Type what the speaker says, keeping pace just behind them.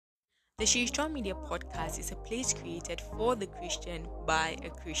The She Strong Media podcast is a place created for the Christian by a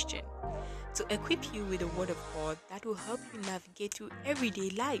Christian to equip you with the Word of God that will help you navigate through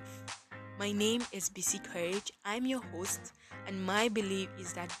everyday life. My name is BC Courage. I'm your host, and my belief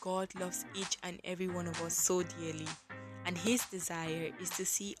is that God loves each and every one of us so dearly, and His desire is to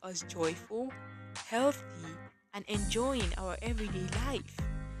see us joyful, healthy, and enjoying our everyday life.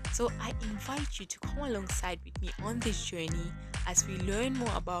 So I invite you to come alongside with me on this journey as we learn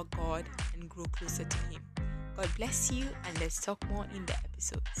more about God and grow closer to Him. God bless you, and let's talk more in the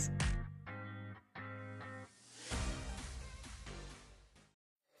episodes.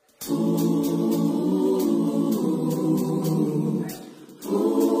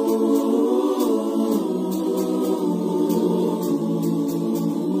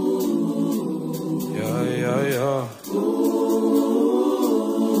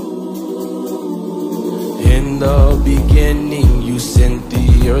 In the beginning, you sent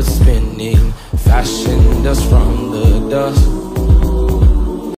the earth spinning, fashioned us from the dust.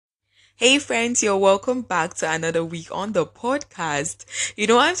 Hey friends, you're welcome back to another week on the podcast.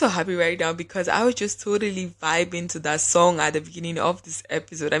 I'm so happy right now because I was just totally vibing to that song at the beginning of this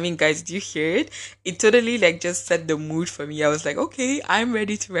episode. I mean, guys, did you hear it? It totally just set the mood for me. I was like, okay, I'm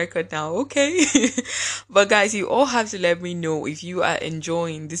ready to record now. Okay. But guys, you all have to let me know if you are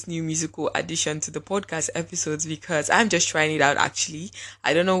enjoying this new musical addition to the podcast episodes, because I'm just trying it out actually.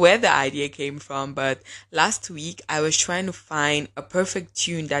 I don't know where the idea came from, but last week I was trying to find a perfect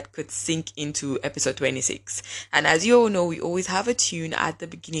tune that could sync into episode 26. And as you all know, we always have a tune at the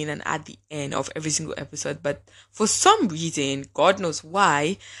beginning and at the end of every single episode. But for some reason, God knows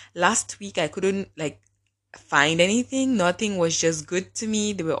why, last week I couldn't find anything. Nothing was just good to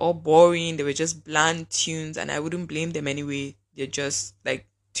me. They were all boring. They were just bland tunes, and I wouldn't blame them anyway. They're just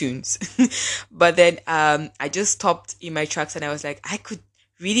tunes. But then I just stopped in my tracks and I was like, I could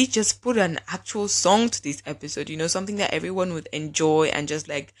really just put an actual song to this episode, something that everyone would enjoy and just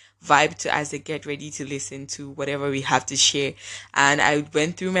vibe to as they get ready to listen to whatever we have to share. And I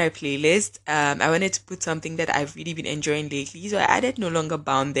went through my playlist. I wanted to put something that I've really been enjoying lately, so I added No Longer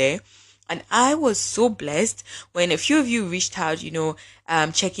Bound there. And I was so blessed when a few of you reached out,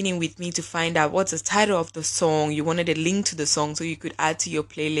 checking in with me to find out what's the title of the song. You wanted a link to the song so you could add to your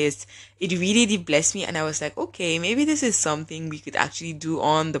playlist. It really did bless me. And I was like, okay, maybe this is something we could actually do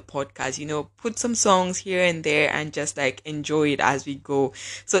on the podcast, put some songs here and there and just enjoy it as we go.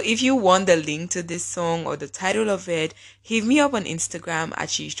 So if you want the link to this song or the title of it, hit me up on Instagram at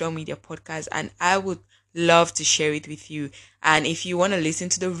She Strong Media Podcast, and I would love to share it with you. And if you want to listen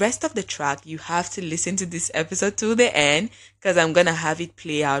to the rest of the track, you have to listen to this episode to the end, because I'm gonna have it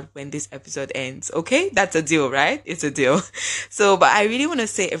play out when this episode ends. Okay, that's a deal, right? It's a deal. So but I really want to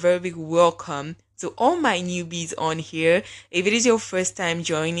say a very big welcome to all my newbies on here. If it is your first time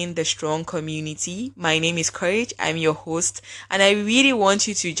joining the Strong community, my name is Courage. I'm your host, and I really want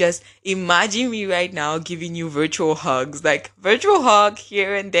you to just imagine me right now giving you virtual hugs, virtual hug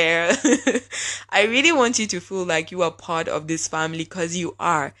here and there. I really want you to feel like you are part of this family, because you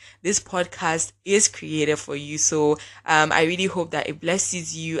are. This podcast is created for you. So I really hope that it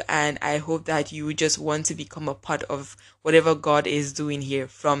blesses you, and I hope that you just want to become a part of whatever God is doing here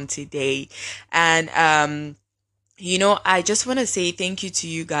from today. And I just want to say thank you to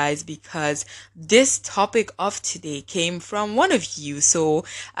you guys, because this topic of today came from one of you. So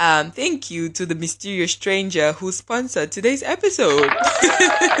thank you to the mysterious stranger who sponsored today's episode.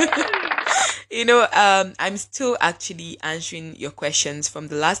 I'm still actually answering your questions from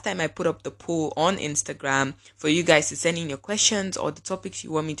the last time I put up the poll on Instagram for you guys to send in your questions or the topics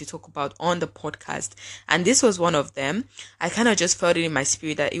you want me to talk about on the podcast. And this was one of them. I kind of just felt it in my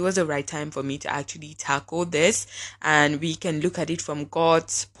spirit that it was the right time for me to actually tackle this, and we can look at it from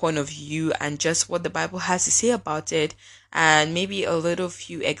God's point of view and just what the Bible has to say about it, and maybe a little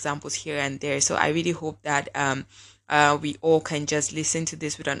few examples here and there. So I really hope that we all can just listen to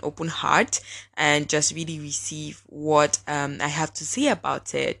this with an open heart and just really receive what I have to say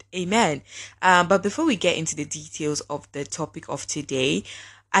about it. Amen. But before we get into the details of the topic of today,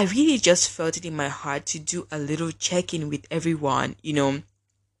 I really just felt it in my heart to do a little check-in with everyone,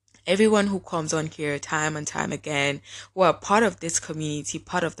 everyone who comes on here time and time again, who are part of this community,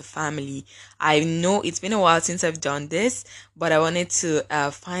 part of the family. I know it's been a while since I've done this, but I wanted to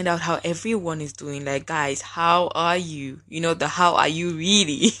find out how everyone is doing. Guys, how are you? The how are you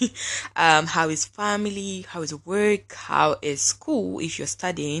really? How is family? How is work? How is school if you're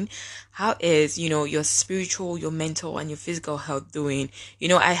studying? How is, your spiritual, your mental, and your physical health doing?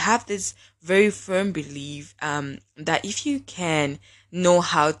 I have this very firm belief that if you can know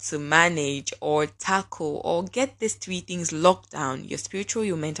how to manage or tackle or get these three things locked down, your spiritual,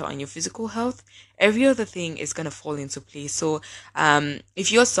 your mental, and your physical health, every other thing is going to fall into place. So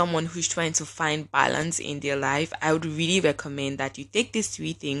if you're someone who's trying to find balance in their life, I would really recommend that you take these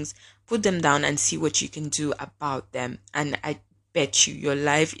three things, put them down, and see what you can do about them. And I bet you your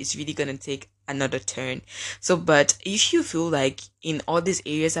life is really going to take another turn. So, but if you feel like in all these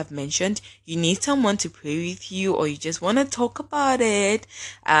areas I've mentioned, you need someone to pray with you, or you just want to talk about it,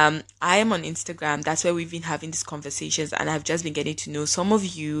 I am on Instagram. That's where we've been having these conversations, and I've just been getting to know some of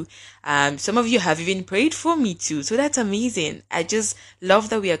you. Some of you have even prayed for me too, so that's amazing. I just love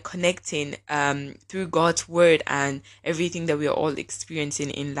that we are connecting through God's word and everything that we are all experiencing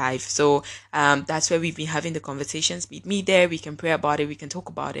in life. So that's where we've been having the conversations. Meet me there. We can pray about it. We can talk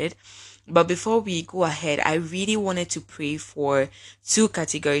about it. But before we go ahead, I really wanted to pray for two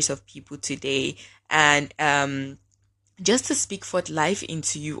categories of people today, and just to speak forth life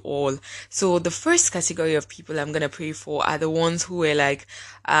into you all. So the first category of people I'm gonna pray for are the ones who were like,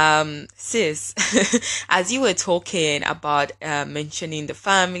 sis, as you were talking about mentioning the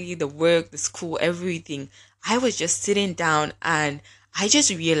family, the work, the school, everything, I was just sitting down and I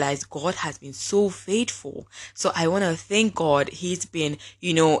just realized God has been so faithful. So I want to thank God. He's been,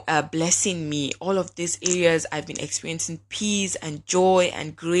 blessing me. All of these areas I've been experiencing peace and joy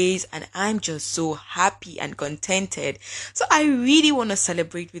and grace, and I'm just so happy and contented. So I really want to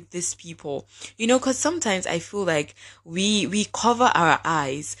celebrate with these people, because sometimes I feel like we cover our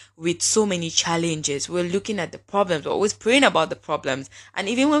eyes with so many challenges. We're looking at the problems, we're always praying about the problems, and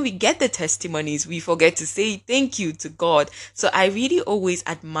even when we get the testimonies, we forget to say thank you to God. So I really always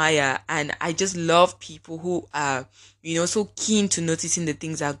admire, and I just love people who are so keen to noticing the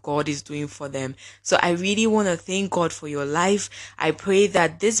things that God is doing for them. So I really want to thank God for your life. I pray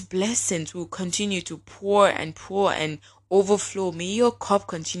that these blessings will continue to pour and overflow. May your cup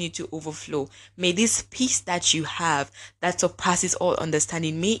continue to overflow. May this peace that you have that surpasses all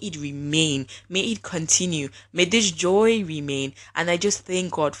understanding, may it remain. May it continue. May this joy remain. And I just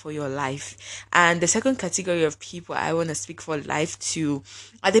thank God for your life. And the second category of people I want to speak for life to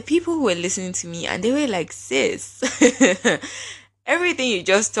are the people who were listening to me and they were like, sis, everything you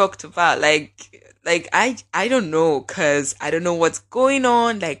just talked about, like I don't know, because I don't know what's going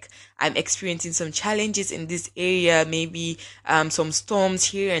on. Like, I'm experiencing some challenges in this area, maybe some storms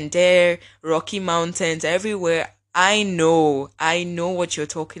here and there, rocky mountains everywhere. I know what you're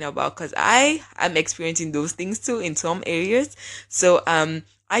talking about, because I am experiencing those things too in some areas. So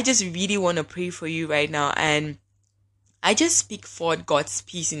I just really want to pray for you right now, and I just speak forth God's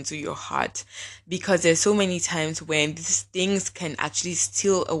peace into your heart, because there's so many times when these things can actually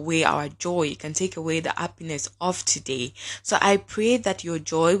steal away our joy. It can take away the happiness of today. So I pray that your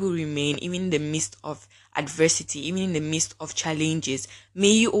joy will remain even in the midst of adversity, even in the midst of challenges. May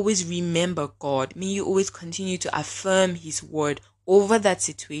you always remember God. May you always continue to affirm His word over that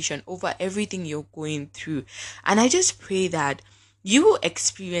situation, over everything you're going through. And I just pray that you will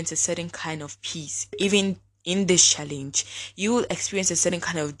experience a certain kind of peace, even in this challenge. You will experience a certain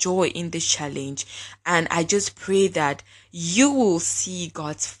kind of joy in this challenge. And I just pray that you will see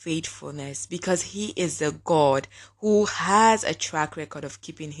God's faithfulness, because He is the God who has a track record of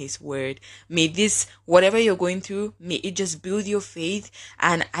keeping His word. May this, whatever you're going through, may it just build your faith.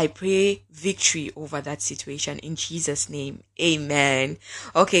 And I pray victory over that situation in Jesus' name. Amen.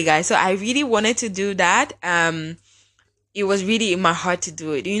 Okay, guys. So I really wanted to do that. It was really in my heart to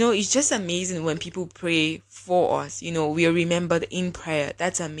do it. It's just amazing when people pray for us. We are remembered in prayer.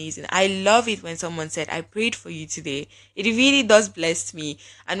 That's amazing. I love it when someone said, I prayed for you today. It really does bless me.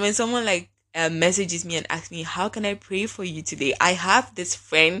 And when someone messages me and asks me, how can I pray for you today? I have this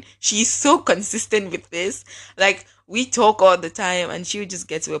friend. She's so consistent with this. Like, we talk all the time, and she would just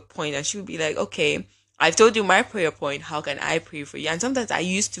get to a point and she would be like, okay, I've told you my prayer point. How can I pray for you? And sometimes I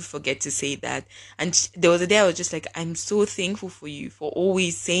used to forget to say that. And there was a day I was just like, I'm so thankful for you for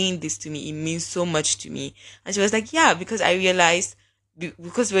always saying this to me. It means so much to me. And she was like, yeah, because I realized,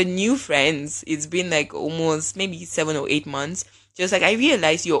 because we're new friends, it's been like almost maybe 7 or 8 months. She was like, I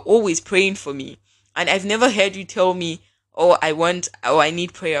realized you're always praying for me. And I've never heard you tell me, oh, I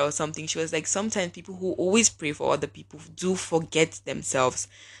need prayer or something. She was like, sometimes people who always pray for other people do forget themselves.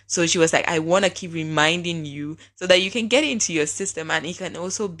 So she was like, I want to keep reminding you so that you can get it into your system, and it can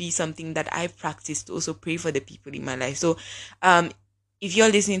also be something that I practice to also pray for the people in my life. So if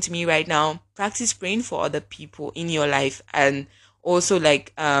you're listening to me right now, practice praying for other people in your life, and also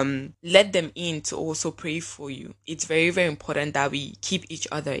like let them in to also pray for you. It's very, very important that we keep each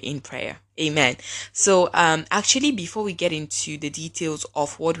other in prayer. Amen. So actually, before we get into the details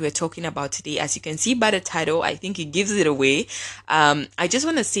of what we're talking about today, as you can see by the title, I think it gives it away. I just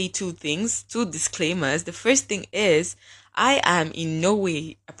want to say two things, two disclaimers. The first thing is I am in no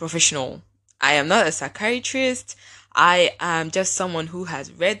way a professional. I am not a psychiatrist. I am just someone who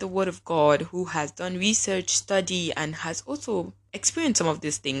has read the Word of God, who has done research, study, and has also experienced some of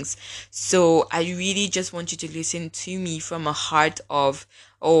these things. So I really just want you to listen to me from a heart of,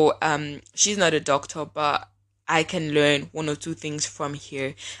 oh, she's not a doctor, but I can learn one or two things from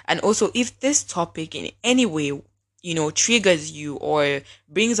here. And also, if this topic in any way, triggers you or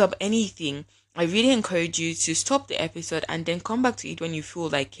brings up anything, I really encourage you to stop the episode and then come back to it when you feel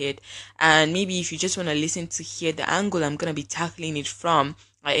like it. And maybe if you just want to listen to hear the angle I'm going to be tackling it from,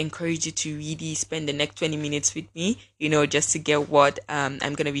 I encourage you to really spend the next 20 minutes with me, just to get what I'm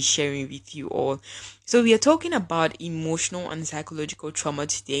going to be sharing with you all. So we are talking about emotional and psychological trauma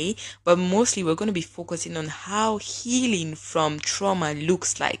today, but mostly we're going to be focusing on how healing from trauma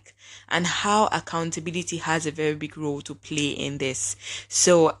looks like and how accountability has a very big role to play in this.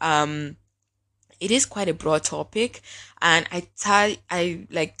 So, it is quite a broad topic, and I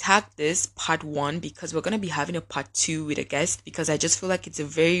like tagged this part one because we're gonna be having a part two with a guest, because I just feel like it's a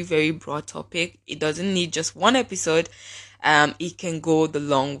very, very broad topic. It doesn't need just one episode. It can go the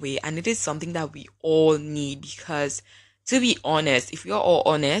long way, and it is something that we all need, because to be honest, if we are all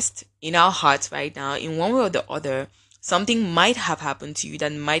honest in our hearts right now, in one way or the other, something might have happened to you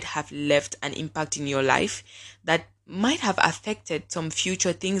that might have left an impact in your life that might have affected some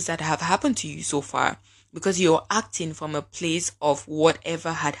future things that have happened to you so far, because you're acting from a place of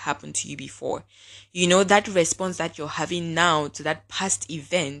whatever had happened to you before. That response that you're having now to that past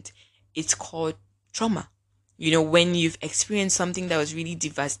event, it's called trauma. When you've experienced something that was really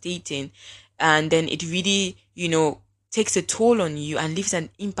devastating, and then it really, takes a toll on you and leaves an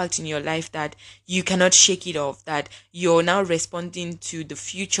impact in your life that you cannot shake it off, that you're now responding to the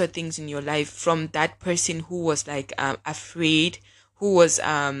future things in your life from that person who was like afraid, who was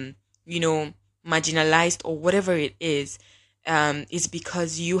marginalized, or whatever it is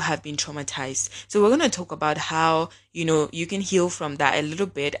because you have been traumatized. So we're going to talk about how you can heal from that a little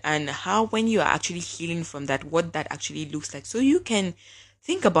bit, and how when you are actually healing from that, what that actually looks like, so you can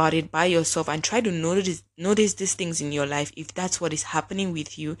think about it by yourself and try to notice these things in your life. If that's what is happening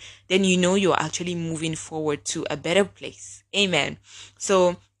with you, then you're actually moving forward to a better place. Amen.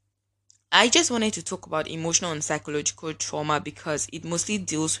 So I just wanted to talk about emotional and psychological trauma because it mostly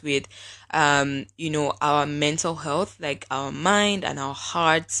deals with, our mental health, like our mind and our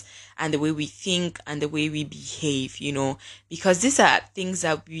hearts and the way we think and the way we behave, because these are things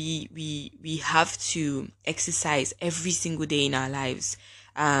that we have to exercise every single day in our lives.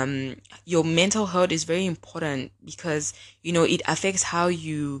 Your mental health is very important because, it affects how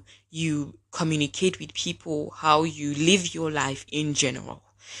you communicate with people, how you live your life in general.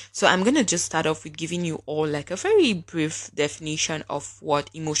 So I'm going to just start off with giving you all like a very brief definition of what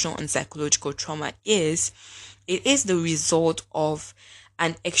emotional and psychological trauma is. It is the result of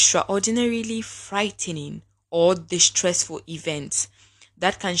an extraordinarily frightening or distressful event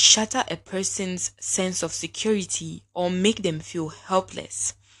that can shatter a person's sense of security or make them feel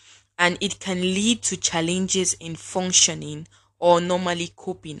helpless. And it can lead to challenges in functioning or normally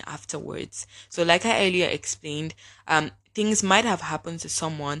coping afterwards. So like I earlier explained, things might have happened to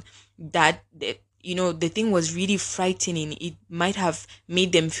someone that the thing was really frightening. It might have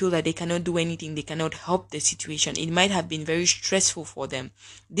made them feel that they cannot do anything, they cannot help the situation. It might have been very stressful for them.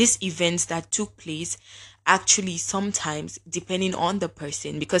 These events that took place, actually sometimes depending on the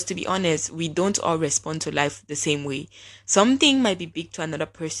person, because to be honest, we don't all respond to life the same way. Something might be big to another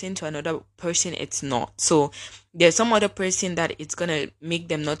person it's not. So there's some other person that it's gonna make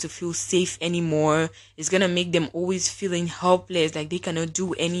them not to feel safe anymore. It's gonna make them always feeling helpless, like they cannot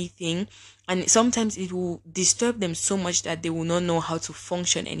do anything. And sometimes it will disturb them so much that they will not know how to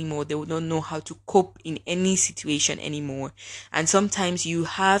function anymore. They will not know how to cope in any situation anymore. And sometimes you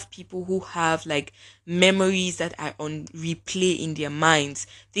have people who have like memories that are on replay in their minds,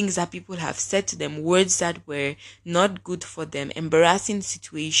 things that people have said to them, words that were not good for them, embarrassing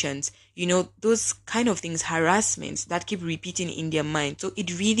situations, those kind of things, harassments that keep repeating in their mind. So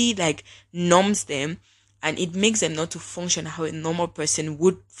it really like numbs them, and it makes them not to function how a normal person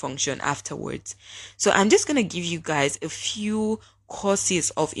would function afterwards. So I'm just going to give you guys a few causes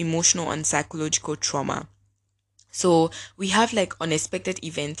of emotional and psychological trauma. So we have like unexpected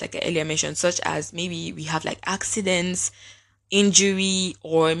events, like I earlier mentioned, such as maybe we have like accidents, injury,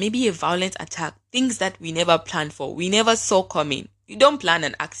 or maybe a violent attack, things that we never planned for, we never saw coming. You don't plan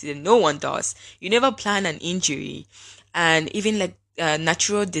an accident. No one does. You never plan an injury. And even like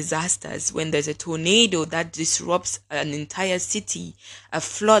natural disasters, when there's a tornado that disrupts an entire city, a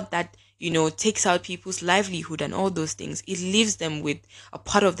flood that, takes out people's livelihood and all those things, it leaves them with a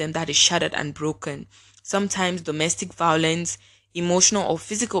part of them that is shattered and broken. Sometimes domestic violence, emotional or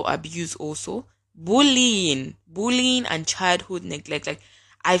physical abuse also, bullying and childhood neglect. Like,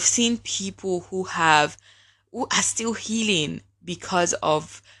 I've seen people who are still healing because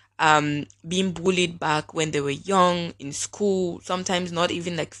of being bullied back when they were young in school, sometimes not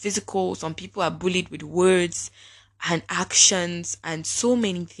even like physical. Some people are bullied with words and actions and so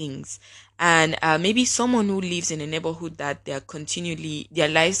many things. And maybe someone who lives in a neighborhood that their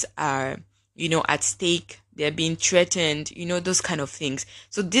lives are, at stake, they're being threatened, those kind of things.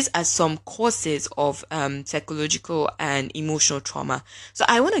 So these are some causes of psychological and emotional trauma. So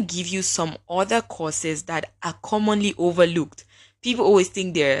I want to give you some other causes that are commonly overlooked. People always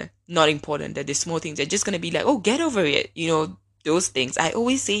think they're not important, that the small things. They're just going to be like, oh, get over it. Those things. I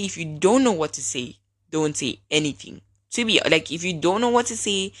always say, if you don't know what to say, don't say anything. To be like, if you don't know what to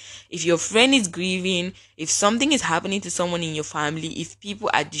say, if your friend is grieving, if something is happening to someone in your family, if people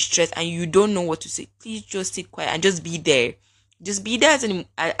are distressed and you don't know what to say, please just sit quiet and just be there. Just be there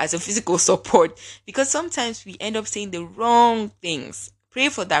as a physical support, because sometimes we end up saying the wrong things. Pray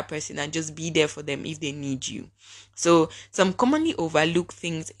for that person and just be there for them if they need you. So some commonly overlooked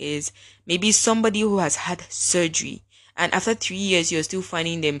things is maybe somebody who has had surgery, and after 3 years you're still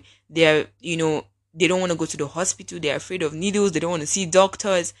finding them, they don't want to go to the hospital, they're afraid of needles, they don't want to see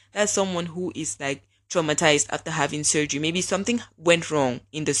doctors. That's someone who is like traumatized after having surgery. Maybe something went wrong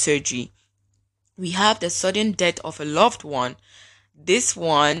in the surgery. We have the sudden death of a loved one. This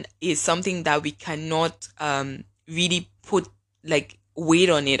one is something that we cannot really put like weight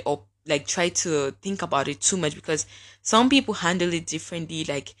on it, or like try to think about it too much, because some people handle it differently.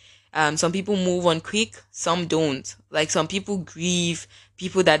 Like some people move on quick, some don't. Like some people grieve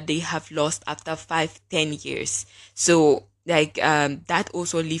people that they have lost after 5-10 years. So like that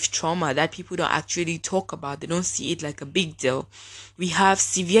also leaves trauma that people don't actually talk about. They don't see it like a big deal. We have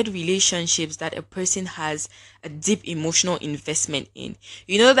severe relationships that a person has a deep emotional investment in.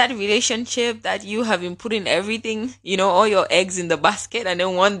 That relationship that you have been putting everything, all your eggs in the basket, and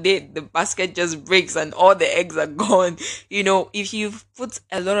then one day the basket just breaks and all the eggs are gone. If you've put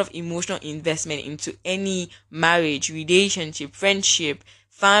a lot of emotional investment into any marriage, relationship, friendship,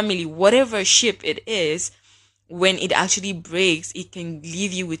 family, whatever ship it is, when it actually breaks, it can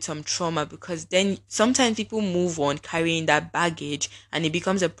leave you with some trauma, because then sometimes people move on carrying that baggage, and it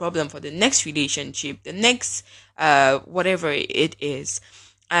becomes a problem for the next relationship, the next whatever it is.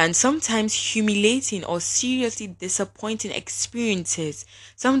 And sometimes humiliating or seriously disappointing experiences.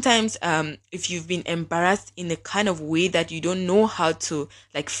 Sometimes if you've been embarrassed in a kind of way that you don't know how to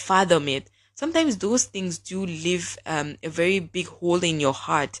like fathom it, sometimes those things do leave a very big hole in your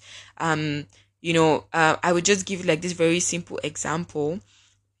heart. I would just give like this very simple example.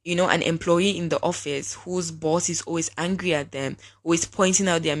 An employee in the office whose boss is always angry at them, always pointing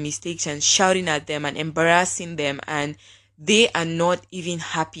out their mistakes and shouting at them and embarrassing them, and they are not even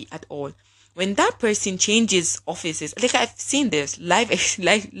happy at all. When that person changes offices, like I've seen this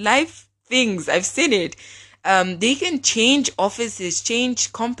live things, I've seen it. They can change offices,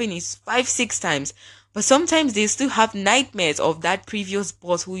 change companies 5-6 times, but sometimes they still have nightmares of that previous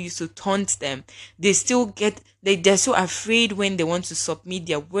boss who used to taunt them. They're so afraid when they want to submit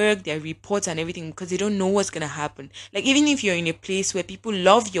their work, their reports and everything, because they don't know what's going to happen. Like, even if you're in a place where people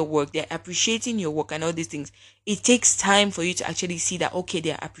love your work, they're appreciating your work and all these things, it takes time for you to actually see that, okay,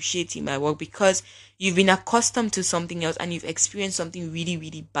 they're appreciating my work, because you've been accustomed to something else and you've experienced something really,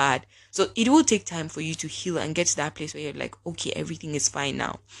 really bad. So it will take time for you to heal and get to that place where you're like, okay, everything is fine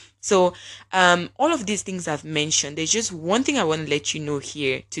now. So all of these things I've mentioned, there's just one thing I want to let you know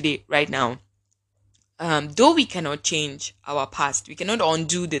here today, right now. Though we cannot change our past, we cannot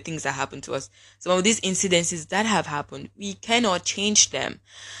undo the things that happened to us. Some of these incidences that have happened, we cannot change them.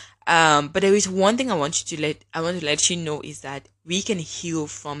 But there is one thing I want to let you know, is that we can heal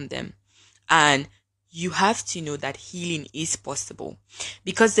from them. And you have to know that healing is possible.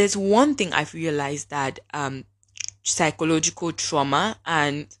 Because there's one thing I've realized, that psychological trauma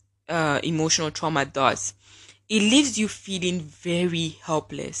and emotional trauma does. It leaves you feeling very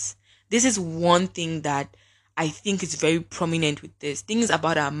helpless. This is one thing that I think is very prominent with this. Things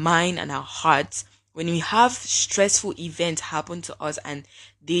about our mind and our hearts. When we have stressful events happen to us, and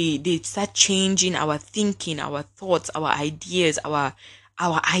they start changing our thinking, our thoughts, our ideas, our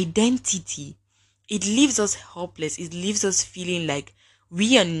identity, it leaves us helpless. It leaves us feeling like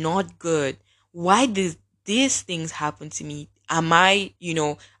we are not good. Why did these things happen to me? Am I,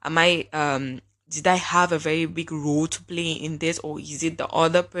 did I have a very big role to play in this, or is it the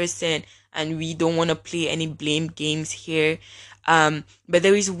other person? And we don't want to play any blame games here. But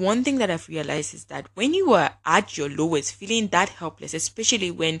there is one thing that I've realized is that when you are at your lowest, feeling that helpless,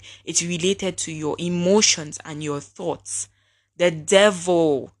 especially when it's related to your emotions and your thoughts, the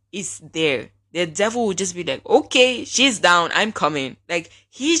devil is there. The devil will just be like, okay, she's down, I'm coming. Like,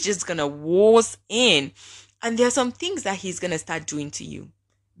 he's just gonna waltz in. And there are some things that he's gonna start doing to you.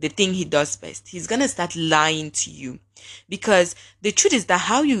 The thing he does best. He's gonna start lying to you. Because the truth is that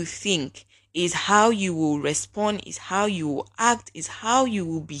how you think is how you will respond, is how you will act, is how you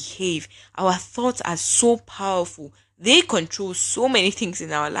will behave. Our thoughts are so powerful. They control so many things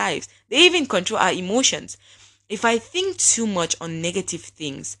in our lives. They even control our emotions. If I think too much on negative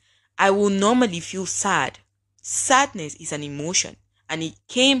things, I will normally feel sad. Sadness is an emotion and it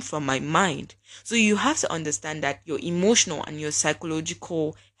came from my mind. So you have to understand that your emotional and your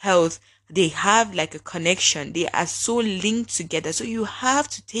psychological health, they have like a connection. They are so linked together. So you have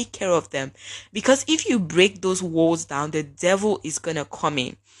to take care of them, because if you break those walls down, the devil is going to come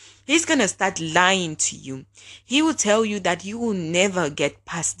in. He's going to start lying to you. He will tell you that you will never get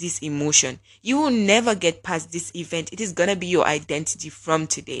past this emotion. You will never get past this event. It is going to be your identity from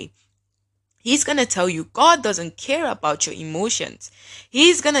today. He's going to tell you God doesn't care about your emotions.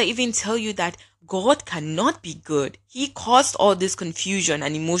 He's going to even tell you that God cannot be good. He caused all this confusion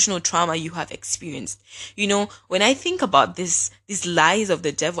and emotional trauma you have experienced. When I think about these lies of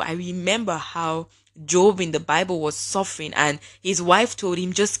the devil, I remember how Job in the Bible was suffering and his wife told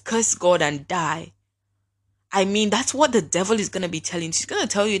him, just curse God and die. I mean, that's what the devil is going to be telling you. He's going to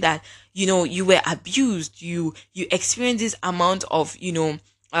tell you that, you were abused. You experienced this amount of,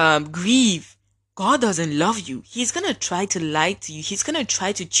 grief. God doesn't love you. He's going to try to lie to you. He's going to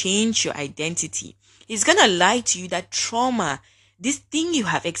try to change your identity. He's going to lie to you that trauma, this thing you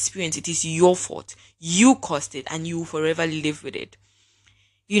have experienced, it is your fault. You caused it and you will forever live with it.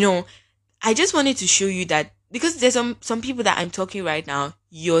 I just wanted to show you that, because there's some people that I'm talking right now,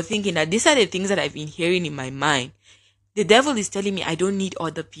 you're thinking that these are the things that I've been hearing in my mind. The devil is telling me I don't need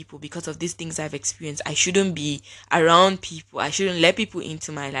other people because of these things I've experienced. I shouldn't be around people. I shouldn't let people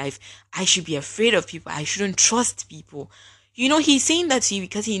into my life. I should be afraid of people. I shouldn't trust people. He's saying that to you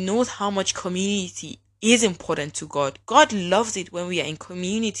because he knows how much community is important to God. God loves it when we are in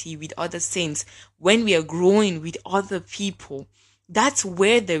community with other saints, when we are growing with other people. That's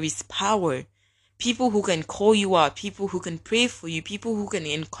where there is power. People who can call you out, people who can pray for you, people who can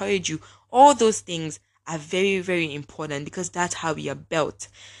encourage you. All those things are very, very important, because that's how we are built.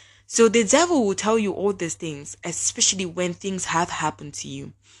 So the devil will tell you all these things, especially when things have happened to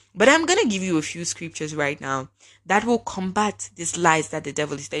you. But I'm going to give you a few scriptures right now that will combat these lies that the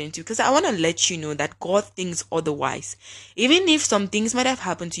devil is telling you, because I want to let you know that God thinks otherwise. Even if some things might have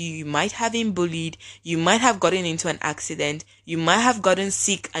happened to you, you might have been bullied, you might have gotten into an accident, you might have gotten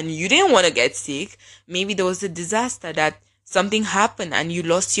sick and you didn't want to get sick. Maybe there was a disaster that something happened and you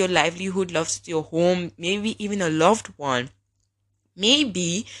lost your livelihood, lost your home, maybe even a loved one.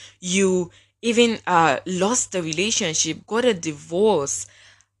 Maybe you even lost the relationship, got a divorce.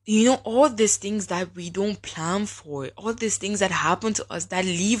 All these things that we don't plan for, all these things that happen to us that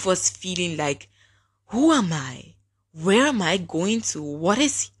leave us feeling like, who am I? Where am I going to? What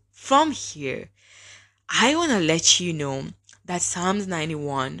is from here? I want to let you know that Psalms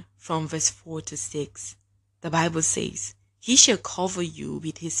 91 from verse 4 to 6, the Bible says, he shall cover you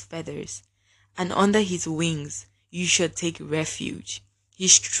with his feathers, and under his wings you shall take refuge.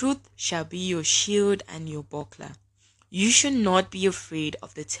 His truth shall be your shield and your buckler. You should not be afraid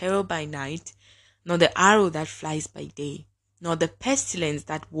of the terror by night, nor the arrow that flies by day, nor the pestilence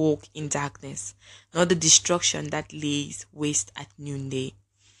that walk in darkness, nor the destruction that lays waste at noonday.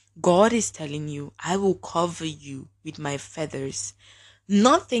 God is telling you, I will cover you with my feathers.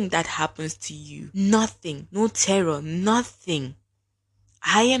 Nothing that happens to you, nothing, no terror, nothing.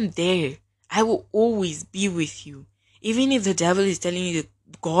 I am there. I will always be with you. Even if the devil is telling you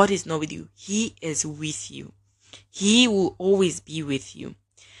that God is not with you, he is with you. He will always be with you.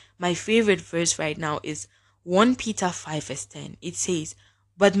 My favorite verse right now is 1 Peter 5 verse 10. It says,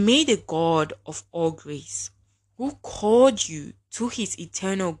 but may the God of all grace, who called you to his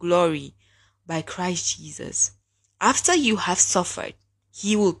eternal glory by Christ Jesus, after you have suffered,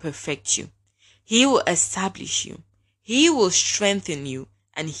 he will perfect you. He will establish you. He will strengthen you,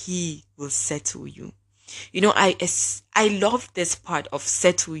 and he will settle you. I love this part of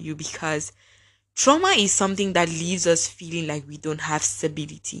settle you, because trauma is something that leaves us feeling like we don't have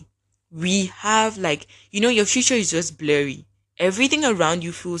stability. We have your future is just blurry. Everything around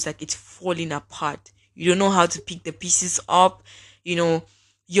you feels like it's falling apart. You don't know how to pick the pieces up. You know,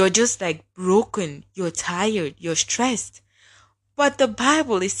 you're just like broken. You're tired. You're stressed. But the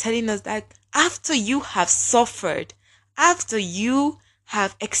Bible is telling us that after you have suffered, after you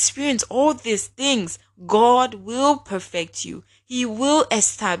have experienced all these things, God will perfect you. He will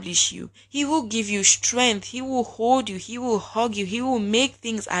establish you. He will give you strength. He will hold you. He will hug you. He will make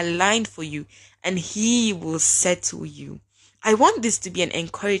things aligned for you, and He will settle you. I want this to be an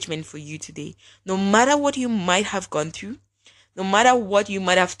encouragement for you today. No matter what you might have gone through, no matter what you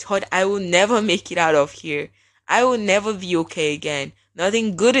might have thought, I will never make it out of here. I will never be okay again.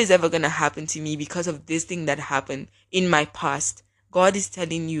 Nothing good is ever going to happen to me because of this thing that happened in my past. God is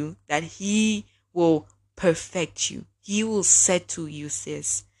telling you that He will perfect you. He will settle you,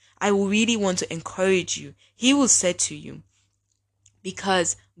 sis. I really want to encourage you. He will settle you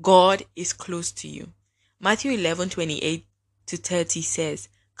because God is close to you. Matthew 11:28-30 says,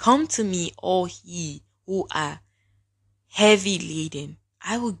 "Come to me, all ye who are heavy laden,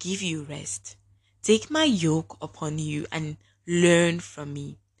 I will give you rest. Take my yoke upon you and learn from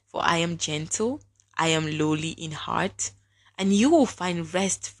me, for I am gentle, I am lowly in heart, and you will find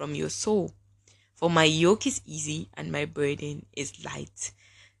rest from your soul. For my yoke is easy and my burden is light."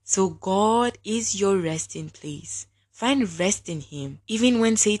 So God is your resting place. Find rest in Him. Even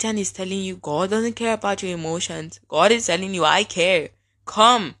when Satan is telling you God doesn't care about your emotions, God is telling you, I care.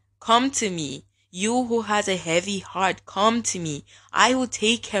 Come to me. You who has a heavy heart, come to me. I will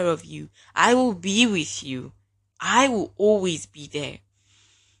take care of you. I will be with you. I will always be there.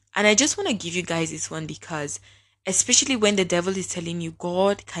 And I just want to give you guys this one because especially when the devil is telling you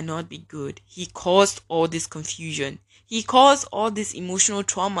God cannot be good. He caused all this confusion. He caused all this emotional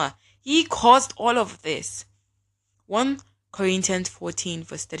trauma. He caused all of this. 1 Corinthians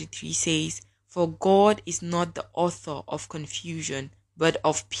 14:33 says, "For God is not the author of confusion, but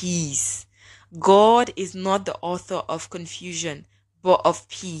of peace." God is not the author of confusion, but of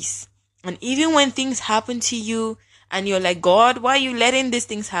peace. And even when things happen to you and you're like, God, why are you letting these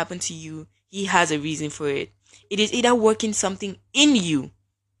things happen to you? He has a reason for it. It is either working something in you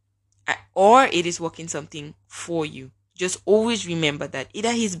or it is working something for you. Just always remember that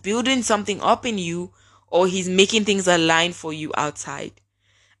either He's building something up in you or He's making things align for you outside.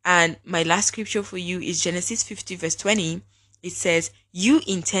 And my last scripture for you is Genesis 50:20. It says, you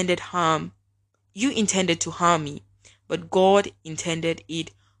intended to harm me, but God intended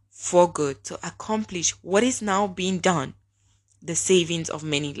it for good to accomplish what is now being done, the savings of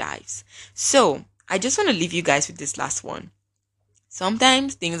many lives. So I just want to leave you guys with this last one.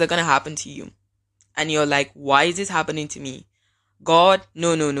 Sometimes things are going to happen to you and you're like, why is this happening to me? God,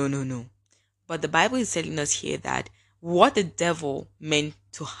 no. But the Bible is telling us here that what the devil meant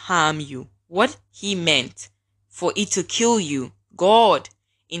to harm you, what he meant for it to kill you, God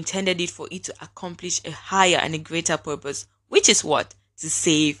intended it for it to accomplish a higher and a greater purpose, which is what? To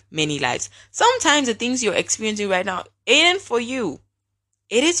save many lives. Sometimes the things you're experiencing right now ain't for you.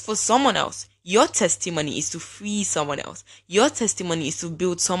 It is for someone else. Your testimony is to free someone else. Your testimony is to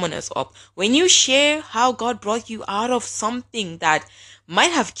build someone else up. When you share how God brought you out of something that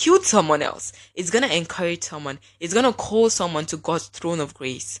might have killed someone else, it's going to encourage someone. It's going to call someone to God's throne of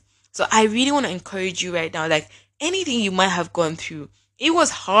grace. So I really want to encourage you right now, like anything you might have gone through, it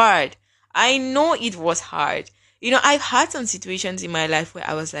was hard. I know it was hard. I've had some situations in my life where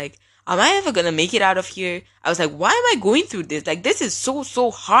I was like, am I ever going to make it out of here? I was like, why am I going through this? Like, this is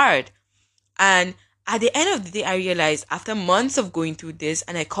so hard. And at the end of the day, I realized after months of going through this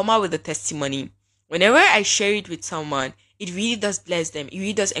and I come out with a testimony, whenever I share it with someone, it really does bless them. It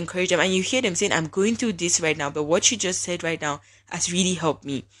really does encourage them. And you hear them saying, I'm going through this right now, but what you just said right now has really helped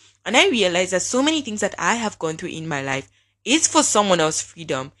me. And I realized that so many things that I have gone through in my life is for someone else's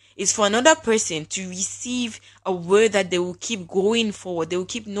freedom. It's for another person to receive a word that they will keep going forward. They will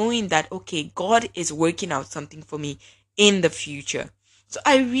keep knowing that, okay, God is working out something for me in the future. So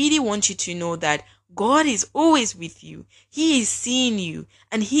I really want you to know that God is always with you. He is seeing you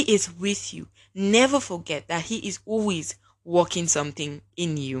and He is with you. Never forget that He is always working something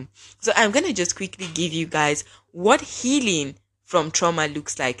in you. So I'm going to just quickly give you guys what healing from trauma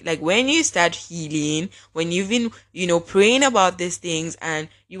looks like. Like when you start healing, when you've been, praying about these things and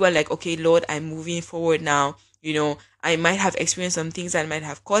you are like, okay, Lord, I'm moving forward now. I might have experienced some things that might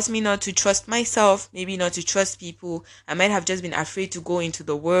have caused me not to trust myself, maybe not to trust people. I might have just been afraid to go into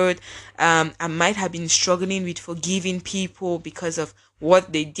the word. I might have been struggling with forgiving people because of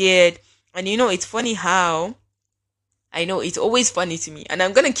what they did. And it's funny how, I know it's always funny to me and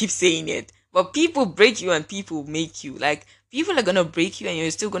I'm going to keep saying it, but people break you and people make you. Like People are gonna break you, and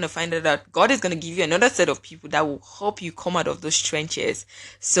you're still gonna find out that God is gonna give you another set of people that will help you come out of those trenches.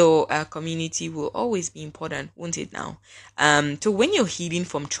 So community will always be important, won't it now? So when you're healing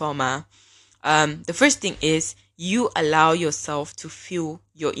from trauma, the first thing is you allow yourself to feel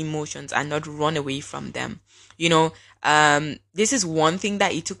your emotions and not run away from them. You know, this is one thing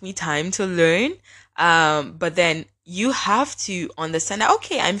that it took me time to learn. But then you have to understand that,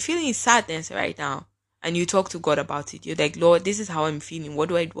 okay, I'm feeling sadness right now. And you talk to God about it. You're like, Lord, this is how I'm feeling. What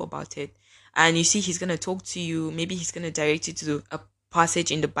do I do about it? And you see, He's going to talk to you. Maybe He's going to direct you to a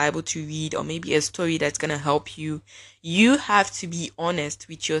passage in the Bible to read, or maybe a story that's going to help you. You have to be honest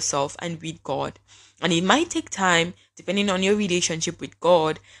with yourself and with God. And it might take time depending on your relationship with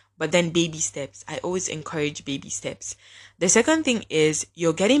God, but then baby steps. I always encourage baby steps. The second thing is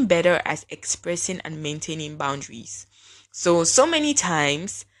you're getting better at expressing and maintaining boundaries. So many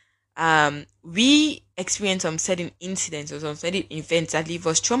times, we experience some certain incidents or some certain events that leave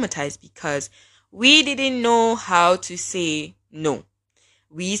us traumatized because we didn't know how to say no.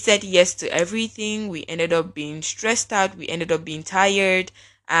 We said yes to everything. We ended up being stressed out. We ended up being tired.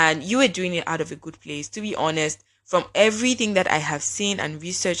 And you were doing it out of a good place. To be honest, from everything that I have seen and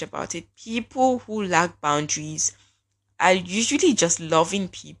researched about it, people who lack boundaries are usually just loving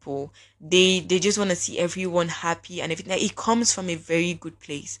people. They just want to see everyone happy and everything. Like, it comes from a very good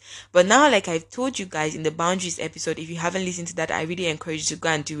place. But now, like I've told you guys in the boundaries episode, if you haven't listened to that, I really encourage you to go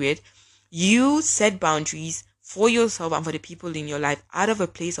and do it. You set boundaries for yourself and for the people in your life out of a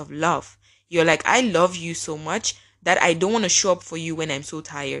place of love. You're like, I love you so much that I don't want to show up for you when I'm so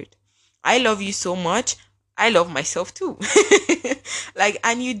tired. I love you so much. I love myself too. Like,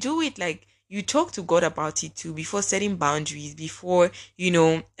 and you do it, like, you talk to God about it too before setting boundaries, before,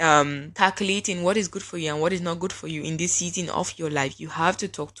 calculating what is good for you and what is not good for you in this season of your life. You have to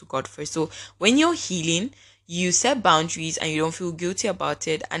talk to God first. So when you're healing, you set boundaries and you don't feel guilty about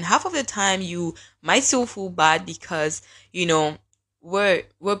it. And half of the time you might still feel bad because, we're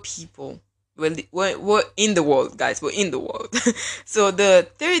people. We're in the world, guys. We're in the world. So the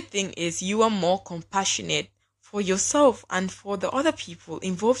third thing is you are more compassionate for yourself and for the other people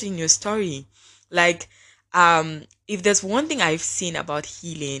involved in your story. Like, if there's one thing I've seen about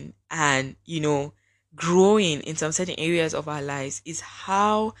healing and, growing in some certain areas of our lives, is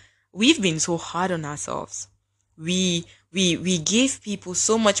how we've been so hard on ourselves. We give people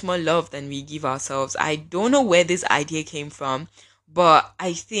so much more love than we give ourselves. I don't know where this idea came from, but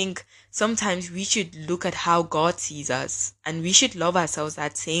I think sometimes we should look at how God sees us, and we should love ourselves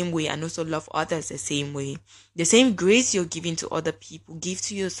that same way and also love others the same way. The same grace you're giving to other people, give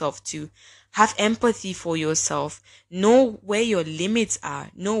to yourself too. Have empathy for yourself. Know where your limits are.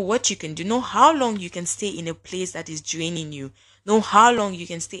 Know what you can do. Know how long you can stay in a place that is draining you. Know how long you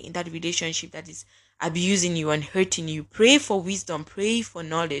can stay in that relationship that is abusing you and hurting you. Pray for wisdom. Pray for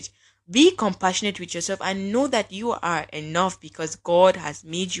knowledge. Be compassionate with yourself and know that you are enough because God has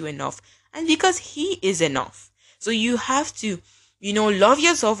made you enough and because He is enough. So you have to, love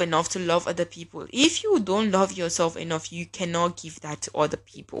yourself enough to love other people. If you don't love yourself enough, you cannot give that to other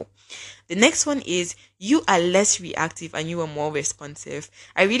people. The next one is you are less reactive and you are more responsive.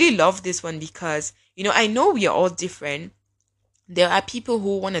 I really love this one because, I know we are all different. There are people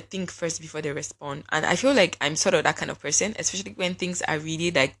who want to think first before they respond. And I feel like I'm sort of that kind of person, especially when things are really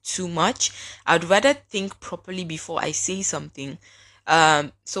like too much. I'd rather think properly before I say something.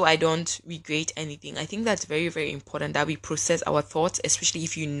 So I don't regret anything. I think that's very, very important that we process our thoughts, especially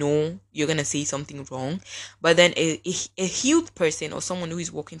if you know you're going to say something wrong. But then a healed person or someone who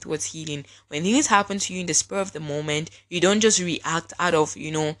is working towards healing, when things happen to you in the spur of the moment, you don't just react out of,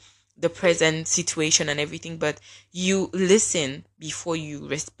 the present situation and everything, but you listen before you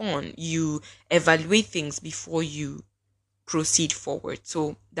respond. You evaluate things before you proceed forward.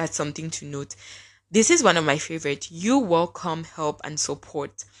 So that's something to note. This is one of my favorite. You welcome help and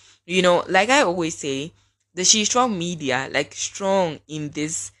support. Like I always say, the She Strong media, like strong in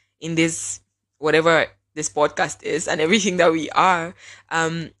this whatever this podcast is and everything that we are.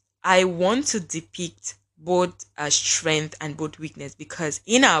 I want to depict both strength and both weakness, because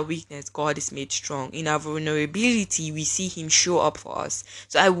in our weakness God is made strong. In our vulnerability we see Him show up for us.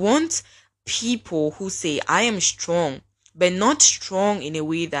 So I want people who say I am strong, but not strong in a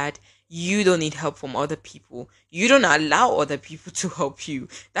way that you don't need help from other people. You don't allow other people to help you.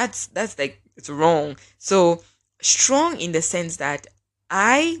 That's like, it's wrong. So strong in the sense that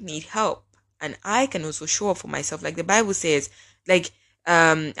I need help and I can also show up for myself. Like the Bible says, like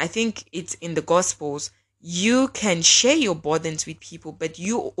I think it's in the Gospels, You can share your burdens with people, but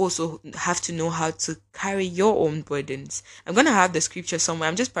you also have to know how to carry your own burdens. I'm going to have the scripture somewhere.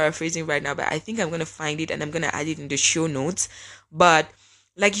 I'm just paraphrasing right now, but I think I'm going to find it and I'm going to add it in the show notes. But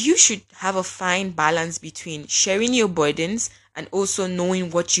like, you should have a fine balance between sharing your burdens and also knowing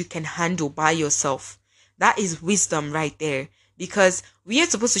what you can handle by yourself. That is wisdom right there, because we are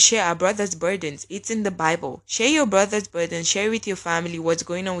supposed to share our brother's burdens. It's in the Bible. Share your brother's burdens, share with your family what's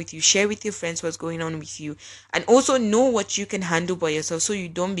going on with you, share with your friends what's going on with you, and also know what you can handle by yourself so you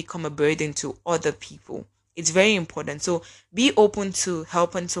don't become a burden to other people. It's very important. So be open to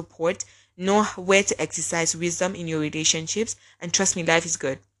help and support. Know where to exercise wisdom in your relationships, and trust me, life is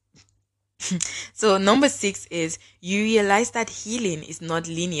good. So number 6 is, you realize that healing is not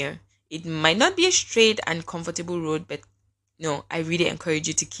linear. It might not be a straight and comfortable road, but no, I really encourage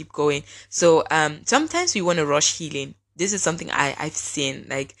you to keep going. So sometimes we want to rush healing. This is something I've seen.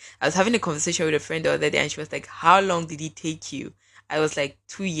 Like, I was having a conversation with a friend the other day, and she was like, how long did it take you? I was like,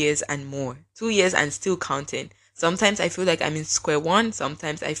 2 years and more. 2 years and still counting. Sometimes I feel like I'm in square one.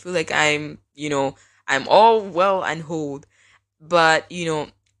 Sometimes I feel like I'm all well and whole. But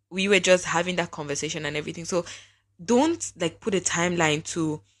we were just having that conversation and everything. So don't like put a timeline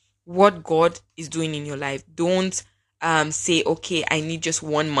to what God is doing in your life. Don't say, okay, I need just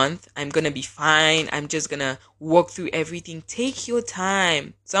 1 month, I'm gonna be fine, I'm just gonna work through everything. Take your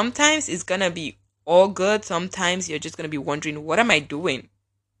time. Sometimes it's gonna be all good, sometimes you're just gonna be wondering, what am I doing?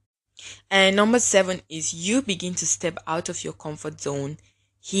 And number 7 is, you begin to step out of your comfort zone.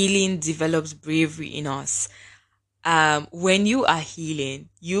 Healing develops bravery in us. When you are healing,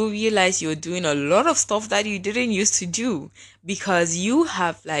 you realize you're doing a lot of stuff that you didn't used to do, because you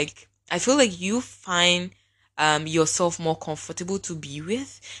have, like, I feel like you find yourself more comfortable to be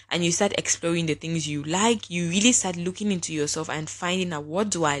with, and you start exploring the things you like. You really start looking into yourself and finding out, what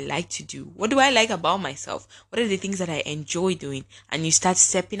do I like to do? What do I like about myself? What are the things that I enjoy doing? And you start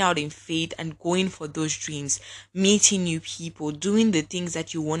stepping out in faith and going for those dreams, meeting new people, doing the things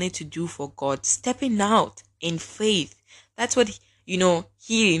that you wanted to do for God, stepping out in faith. That's what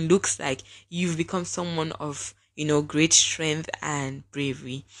healing looks like. You've become someone of great strength and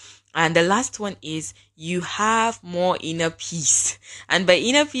bravery. And the last one is, you have more inner peace. And by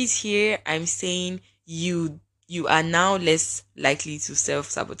inner peace here, I'm saying you are now less likely to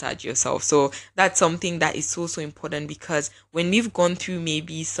self-sabotage yourself. So that's something that is so important, because when we've gone through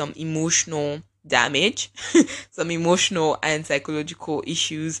maybe some emotional damage, some emotional and psychological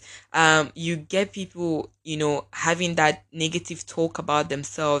issues, you get people having that negative talk about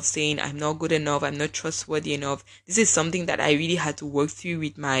themselves, saying, I'm not good enough, I'm not trustworthy enough. This is something that I really had to work through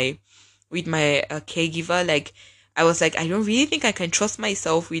with my caregiver. Like, I was like, I don't really think I can trust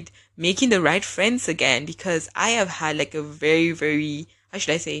myself with making the right friends again, because I have had like a very, very, how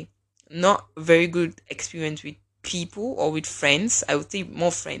should I say, not very good experience with people or with friends. I would say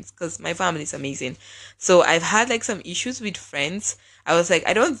more friends, because my family is amazing. So I've had like some issues with friends. I was like,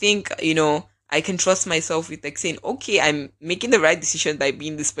 I don't think, I can trust myself with like saying, okay, I'm making the right decision by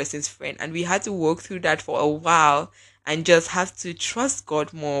being this person's friend. And we had to work through that for a while, and just have to trust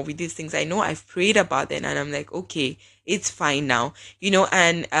God more with these things. I know I've prayed about them, and I'm like, okay, it's fine now,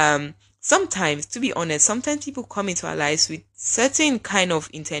 and sometimes, to be honest, sometimes people come into our lives with certain kind of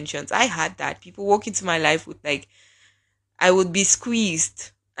intentions. I had that. People walk into my life with like, I would be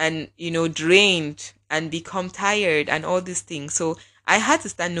squeezed and, drained and become tired and all these things. So I had to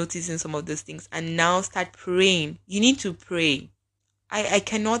start noticing some of those things and now start praying. You need to pray. I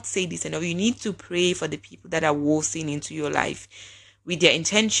cannot say this enough. You need to pray for the people that are waltzing into your life with their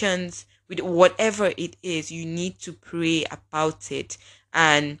intentions, with whatever it is. You need to pray about it.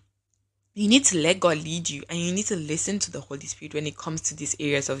 And you need to let God lead you, and you need to listen to the Holy Spirit when it comes to these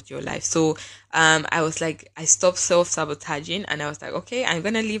areas of your life. So I was like, I stopped self-sabotaging, and I was like, okay, I'm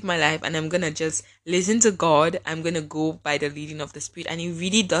gonna live my life and I'm gonna just listen to God. I'm gonna go by the leading of the Spirit. And it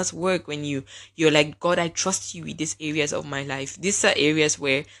really does work when you're like, God, I trust you with these areas of my life. These are areas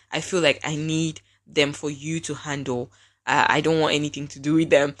where I feel like I need them for you to handle. I don't want anything to do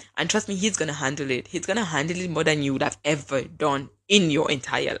with them. And trust me, he's gonna handle it. He's gonna handle it more than you would have ever done in your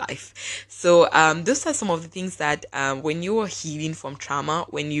entire life. So those are some of the things that when you are healing from trauma,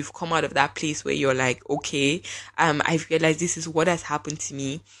 when you've come out of that place where you're like, okay, I've realized this is what has happened to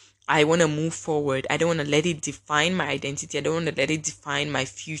me. I want to move forward. I don't want to let it define my identity. I don't want to let it define my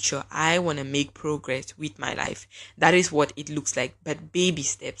future. I want to make progress with my life. That is what it looks like, but baby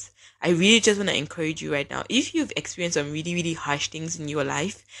steps. I really just want to encourage you right now. If you've experienced some really, really harsh things in your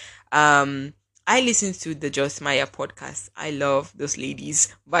life, I listen to the Just Maya podcast. I love those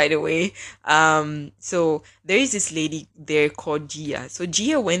ladies, by the way. So there is this lady there called Gia. So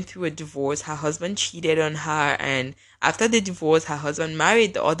Gia went through a divorce. Her husband cheated on her, and after the divorce, her husband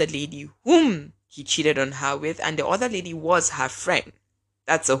married the other lady whom he cheated on her with, and the other lady was her friend.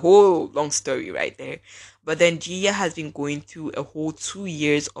 That's a whole long story right there. But then Gia has been going through a whole 2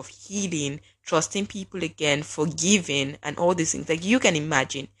 years of healing, trusting people again, forgiving, and all these things. Like you can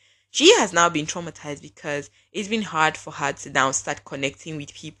imagine, she has now been traumatized because it's been hard for her to now start connecting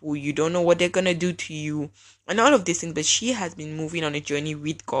with people. You don't know what they're gonna do to you, and all of these things. But she has been moving on a journey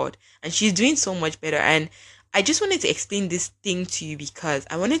with God, and she's doing so much better. And I just wanted to explain this thing to you because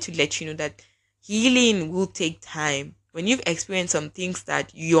I wanted to let you know that healing will take time. When you've experienced some things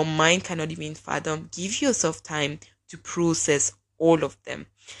that your mind cannot even fathom, give yourself time to process all of them.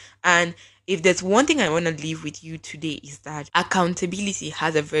 And if there's one thing I want to leave with you today is that accountability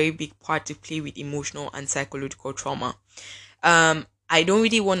has a very big part to play with emotional and psychological trauma. I don't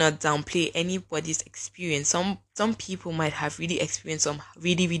really want to downplay anybody's experience. Some people might have really experienced some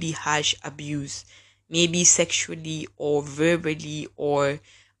really really harsh abuse, maybe sexually or verbally or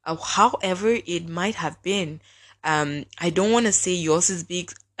however it might have been. I don't want to say yours is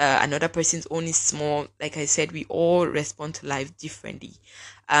big, another person's own is small. Like I said, we all respond to life differently.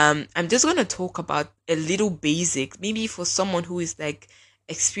 I'm just going to talk about a little basic, maybe for someone who is like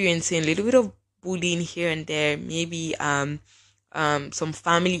experiencing a little bit of bullying here and there, maybe some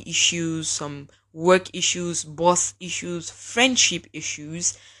family issues, some work issues, boss issues, friendship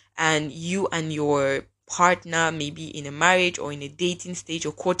issues, and you and your partner maybe in a marriage or in a dating stage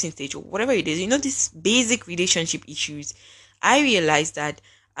or courting stage or whatever it is, these basic relationship issues. I realized that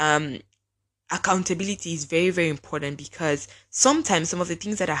accountability is very very important because sometimes some of the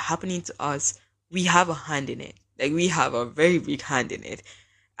things that are happening to us, we have a hand in it. Like we have a very big hand in it.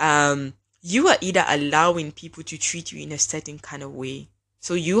 You are either allowing people to treat you in a certain kind of way,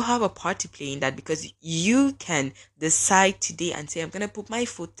 so you have a part to play in that, because you can decide today and say, I'm going to put my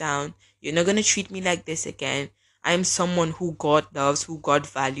foot down. You're not going to treat me like this again. I'm someone who God loves, who God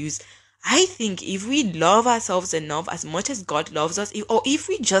values. I think if we love ourselves enough, as much as God loves us, or if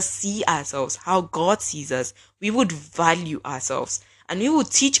we just see ourselves how God sees us, we would value ourselves, and we would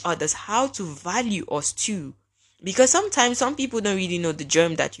teach others how to value us too. Because sometimes some people don't really know the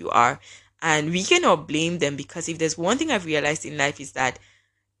germ that you are, and we cannot blame them, because if there's one thing I've realized in life is that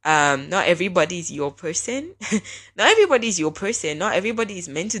not everybody is your person. Not everybody is your person. Not everybody is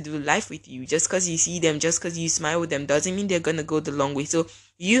meant to do life with you. Just because you see them, just because you smile with them, doesn't mean they're gonna go the long way. So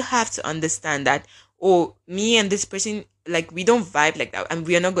you have to understand that, oh, me and this person, like, we don't vibe like that, and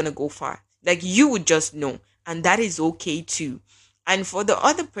we are not gonna go far. Like, you would just know, and that is okay too. And for the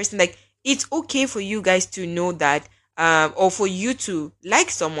other person, like, it's okay for you guys to know that, or for you to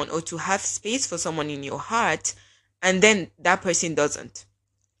like someone or to have space for someone in your heart, and then that person doesn't.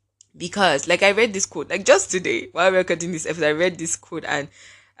 Because like I read this quote like just today while we are cutting this episode, I read this quote, and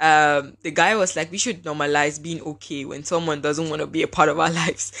the guy was like, we should normalize being okay when someone doesn't want to be a part of our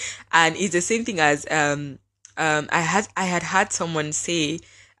lives. And it's the same thing as I had someone say,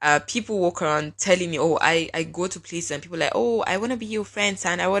 people walk around telling me, oh, I go to places and people are like, oh, I want to be your friend,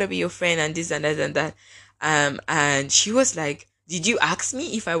 son, I want to be your friend, and this and that and that. And she was like, did you ask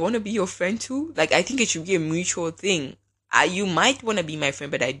me if I want to be your friend too? Like, I think it should be a mutual thing. You might want to be my friend,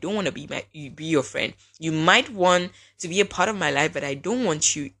 but I don't want to be your friend. You might want to be a part of my life, but I don't want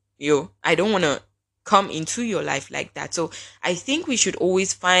I don't want to come into your life like that. So I think we should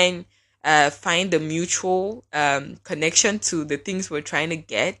always find the mutual connection to the things we're trying to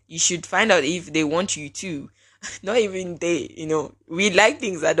get. You should find out if they want you too. Not even they, we like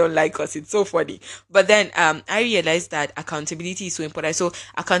things that don't like us. It's so funny. But then I realized that accountability is so important. So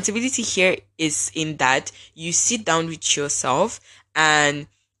accountability here is in that you sit down with yourself and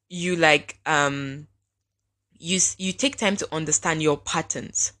you you take time to understand your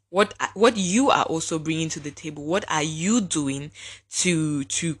patterns. What you are also bringing to the table. What are you doing to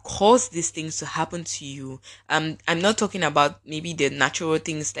cause these things to happen to you? I'm not talking about maybe the natural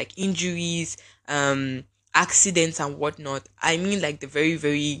things like injuries, accidents and whatnot. I mean like the very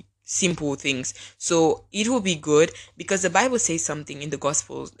very simple things. So it will be good because the Bible says something in the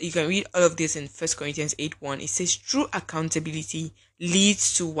Gospels. You can read all of this in 1 Corinthians 8:1. It says true accountability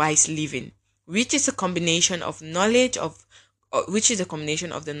leads to wise living, which is a combination of the knowledge of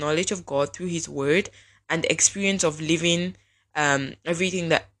God through his word and the experience of living everything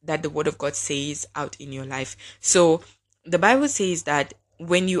that the word of God says out in your life. So the Bible says that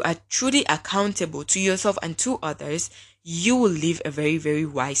when you are truly accountable to yourself and to others, you will live a very, very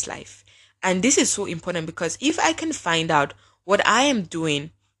wise life. And this is so important because if I can find out what I am doing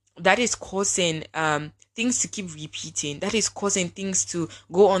that is causing things to keep repeating, that is causing things to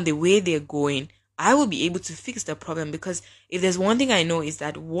go on the way they're going, I will be able to fix the problem. Because if there's one thing I know, is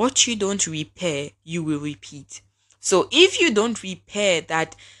that what you don't repair, you will repeat. So if you don't repair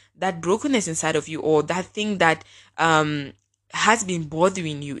that brokenness inside of you, or that thing that has been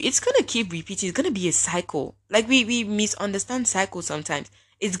bothering you, it's gonna keep repeating. It's gonna be a cycle. Like we misunderstand cycles sometimes.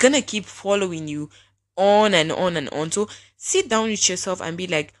 It's gonna keep following you on and on and on. So sit down with yourself and be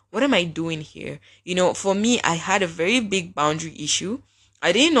like, what am I doing here? For me, I had a very big boundary issue.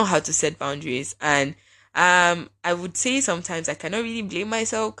 I didn't know how to set boundaries, and I would say sometimes I cannot really blame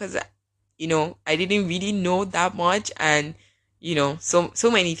myself, because I didn't really know that much, and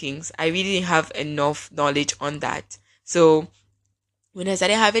so many things. I really didn't have enough knowledge on that. So when I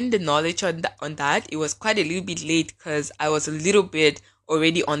started having the knowledge on that, it was quite a little bit late, because I was a little bit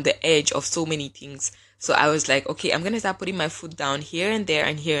already on the edge of so many things. So I was like, okay, I'm gonna start putting my foot down here and there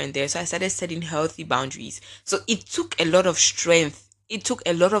and here and there. So I started setting healthy boundaries. So it took a lot of strength. It took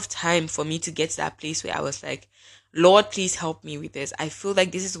a lot of time for me to get to that place where I was like, Lord, please help me with this. I feel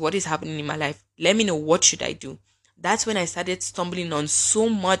like this is what is happening in my life. Let me know, what should I do? That's when I started stumbling on so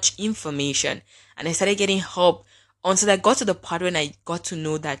much information, and I started getting help, until I got to the part when I got to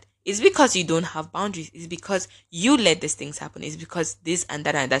know that it's because you don't have boundaries. It's because you let these things happen. It's because this and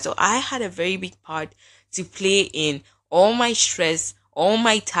that and that. So I had a very big part to play in all my stress, all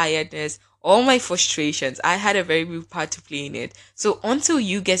my tiredness, all my frustrations. I had a very big part to play in it. So until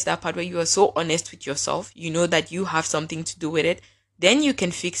you get to that part where you are so honest with yourself, you know that you have something to do with it, then you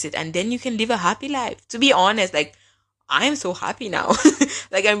can fix it, and then you can live a happy life. To be honest, like, I'm so happy now.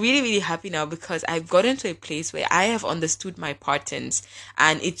 Like, I'm really, really happy now, because I've gotten to a place where I have understood my patterns.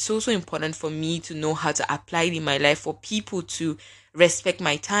 And it's so important for me to know how to apply it in my life, for people to respect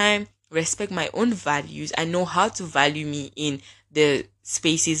my time, respect my own values, and know how to value me in the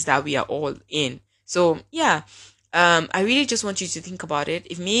spaces that we are all in. So, yeah. I really just want you to think about it.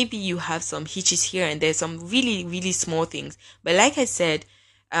 If maybe you have some hitches here and there, some really, really small things. But like I said,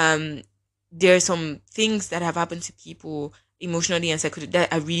 there are some things that have happened to people emotionally and psychologically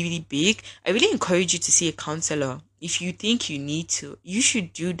that are really, really big. I really encourage you to see a counselor. If you think you need to, you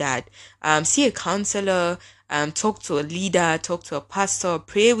should do that. See a counselor, talk to a leader, talk to a pastor,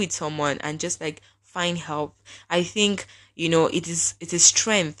 pray with someone, and just like find help. I think, it is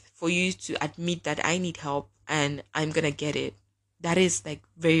strength for you to admit that I need help and I'm gonna get it. That is like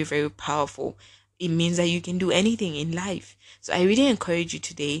very, very powerful. It means that you can do anything in life. So I really encourage you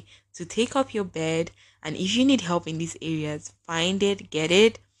today to take up your bed, and if you need help in these areas, find it, get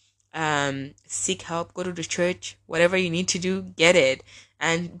it, seek help, go to the church, whatever you need to do, get it,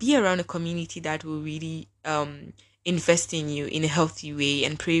 and be around a community that will really invest in you in a healthy way,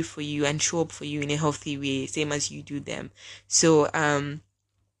 and pray for you and show up for you in a healthy way, same as you do them. So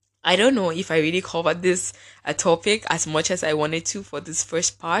I don't know if I really covered this topic as much as I wanted to for this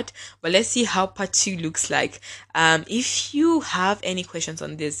first part, but let's see how part 2 looks like. If you have any questions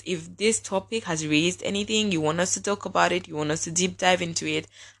on this, if this topic has raised anything, you want us to talk about it, you want us to deep dive into it,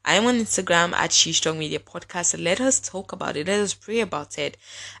 I'm on Instagram at She Strong Media Podcast. So let us talk about it. Let us pray about it.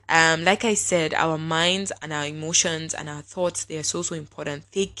 Like I said, our minds and our emotions and our thoughts, they are so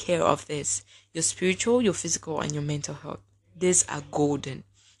important. Take care of this. Your spiritual, your physical, and your mental health. These are golden.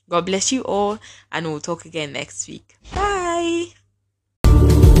 God bless you all, and we'll talk again next week. Bye.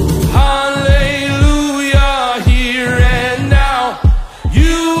 Hallelujah.